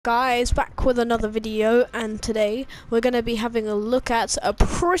Guys, back with another video, and today we're going to be having a look at a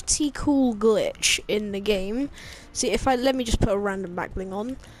pretty cool glitch in the game. See, let me just put a random backbling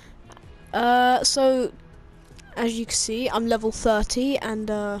on. So as you can see, I'm level 30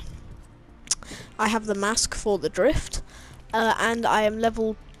 and I have the mask for the drift, and I am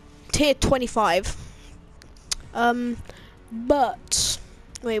level tier 25. But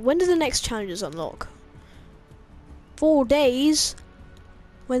wait, when do the next challenges unlock? 4 days.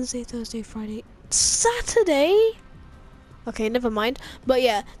 Wednesday, Thursday, Friday, Saturday? Okay, never mind. But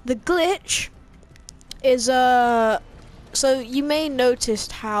yeah, the glitch is so you may notice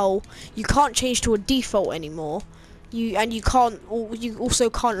how you can't change to a default anymore. You also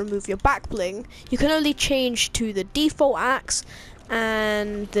can't remove your back bling. You can only change to the default axe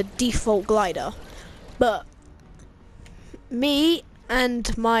and the default glider. But me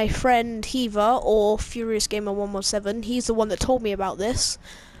and my friend Heaver, or Furious Gamer 117, he's the one that told me about this.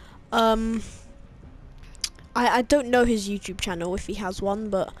 I don't know his YouTube channel, if he has one,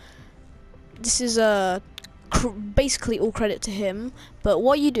 but this is basically all credit to him. But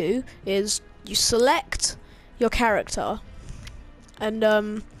what you do is you select your character, and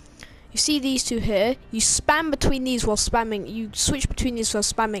you see these two here. You spam between these while spamming. You switch between these while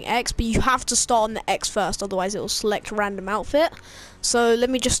spamming X, but you have to start on the X first, otherwise it will select random outfit. So let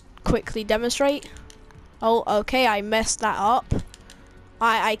me just quickly demonstrate. Oh, okay, I messed that up.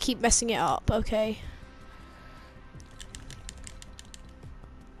 I keep messing it up. Okay.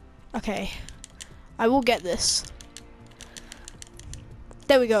 Okay. I will get this.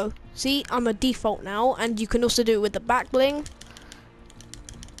 There we go. See, I'm a default now, and you can also do it with the back bling.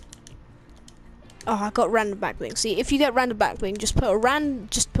 Oh, I got random back bling. See, if you get random back bling, just put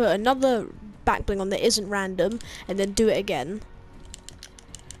another back bling on that isn't random, and then do it again.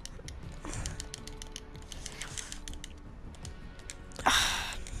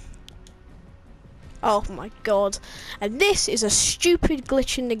 Oh my god. And this is a stupid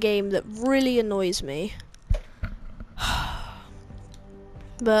glitch in the game that really annoys me.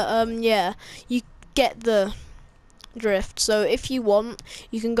 But yeah, you get the drift. So if you want,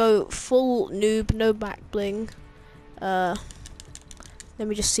 you can go full noob, no back bling. Let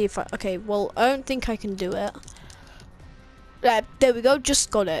me just see if okay, well, I don't think I can do it. There we go,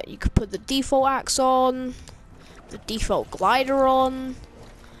 just got it. You could put the default axe on, the default glider on,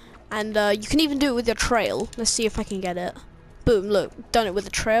 and you can even do it with your trail. Let's see if I can get it. Boom, look, done it with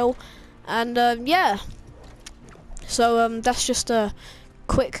the trail. And yeah, so that's just a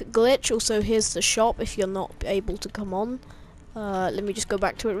quick glitch. Also, here's the shop if you're not able to come on. Let me just go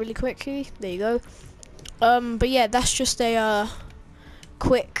back to it really quickly. There you go. But yeah, that's just a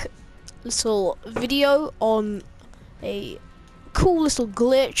quick little video on a cool little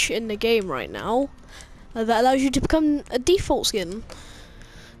glitch in the game right now that allows you to become a default skin.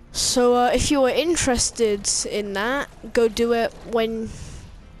 So if you are interested in that, go do it when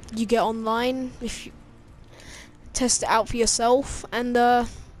you get online. If you test it out for yourself, and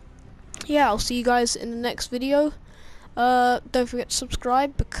yeah, I'll see you guys in the next video. Don't forget to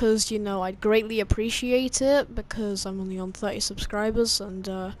subscribe, because I'd greatly appreciate it, because I'm only on 30 subscribers, and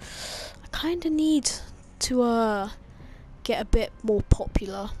I kind of need to get a bit more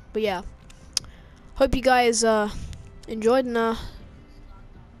popular. But yeah, hope you guys enjoyed, and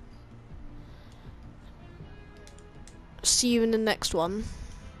see you in the next one.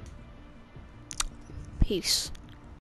 Peace.